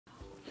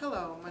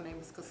Hello, my name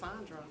is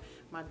Cassandra.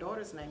 My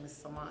daughter's name is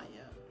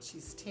Samaya.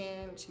 She's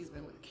 10. She's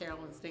been with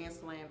Carolyn's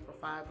Dance Land for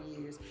 5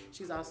 years.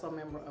 She's also a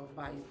member of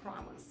Bayou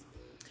Promise.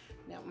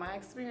 Now, my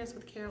experience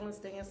with Carolyn's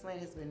Dance Land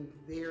has been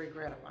very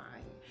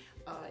gratifying.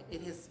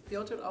 It has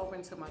filtered over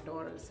into my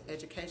daughter's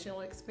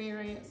educational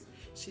experience.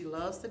 She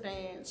loves to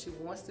dance. She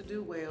wants to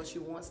do well. She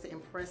wants to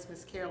impress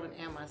Miss Carolyn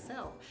and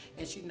myself.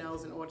 And she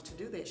knows in order to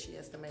do that, she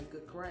has to make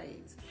good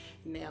grades.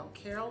 Now,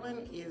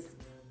 Carolyn is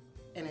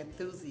an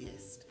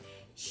enthusiast.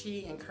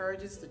 She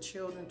encourages the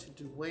children to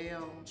do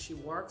well. She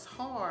works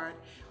hard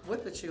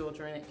with the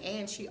children,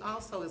 and she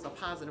also is a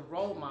positive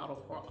role model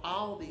for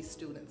all these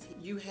students.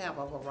 You have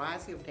a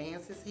variety of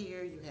dances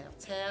here. You have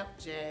tap,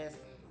 jazz,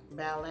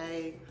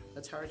 ballet,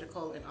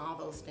 liturgical, and all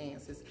those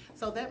dances.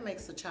 So that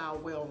makes the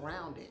child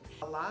well-rounded.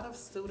 A lot of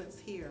students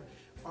here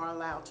are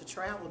allowed to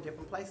travel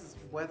different places,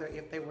 whether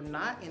if they were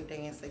not in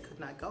dance, they could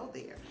not go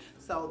there.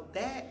 So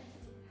that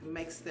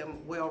makes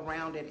them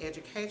well-rounded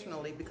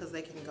educationally because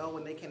they can go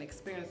and they can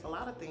experience a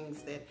lot of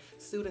things that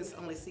students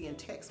only see in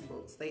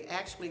textbooks. They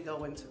actually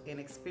go into an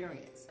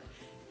experience.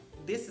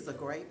 This is a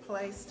great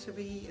place to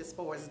be as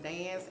far as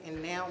dance,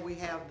 and now we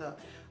have the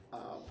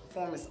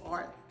performance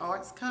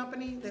arts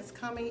company that's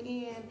coming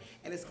in,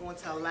 and it's going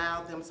to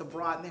allow them to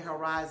broaden their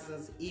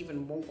horizons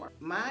even more.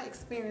 My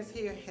experience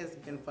here has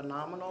been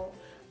phenomenal.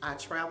 I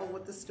travel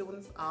with the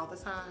students all the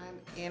time,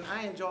 and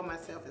I enjoy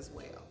myself as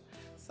well.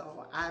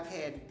 So I've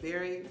had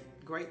very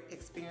great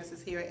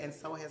experiences here, and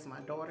so has my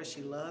daughter.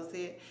 She loves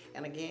it.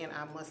 And again,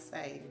 I must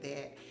say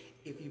that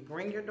if you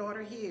bring your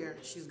daughter here,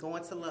 she's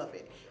going to love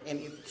it. And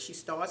if she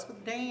starts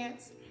with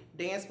dance,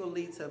 dance will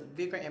lead to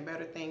bigger and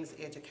better things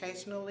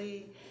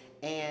educationally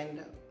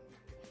and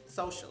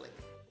socially.